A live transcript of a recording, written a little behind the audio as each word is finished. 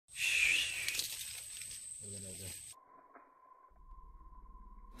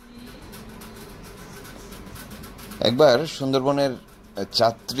একবার সুন্দরবনের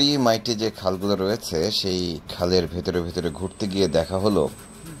চাত্রী মাইটে যে খালগুলো রয়েছে সেই খালের ভেতরে ভেতরে ঘুরতে গিয়ে দেখা হলো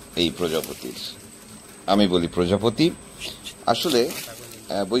এই প্রজাপতির। আমি বলি প্রজাপতি, আসলে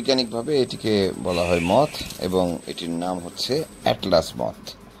বৈজ্ঞানিকভাবে এটিকে বলা হয় মথ এবং এটির নাম হচ্ছে অ্যাটলাস মথ।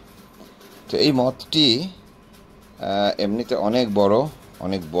 তো এই মথটি এমনিতে অনেক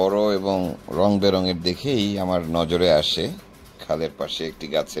বড় এবং রং বেরঙের দেখেই আমার নজরে আসে। খালের পাশে একটি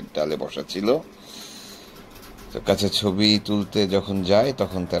গাছের ডালে বসা ছিল, তো কাছে ছবি তুলতে যখন যায়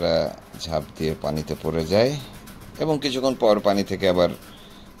তখন তারা ঝাঁপ দিয়ে পানিতে পড়ে যায় এবং কিছুক্ষণ পর পানি থেকে আবার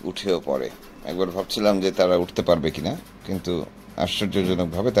উঠেও পড়ে। একবার ভাবছিলাম যে তারা উঠতে পারবে কিনা, কিন্তু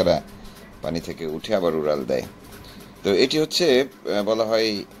আশ্চর্যজনকভাবে তারা পানি থেকে উঠে আবার উড়াল দেয়। তো এটি হচ্ছে বলা হয়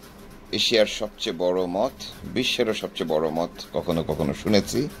এশিয়ার সবচেয়ে বড় মথ, বিশ্বেরও সবচেয়ে বড় মথ কখনো কখনো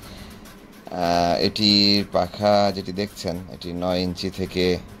শুনেছি। এটির পাখা যেটি দেখছেন এটি 9 ইঞ্চি থেকে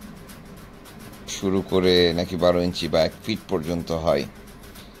শুরু করে নাকি 12 ইঞ্চি বা 1 ফিট পর্যন্ত হয়।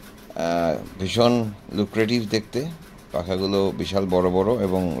 ভীষণ লুক্রেটিভ দেখতে, পাখাগুলো বিশাল বড় বড়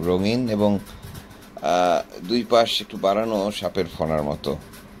এবং রঙিন এবং দুই পাশ একটু বাড়ানো সাপের ফণার মতো।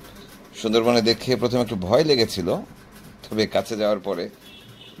 সুন্দরবনে দেখে প্রথমে একটু ভয় লেগেছিল, তবে কাছে যাওয়ার পরে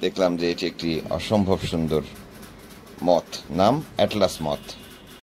দেখলাম যে এটি একটি অসম্ভব সুন্দর মথ, নাম অ্যাটলাস মথ।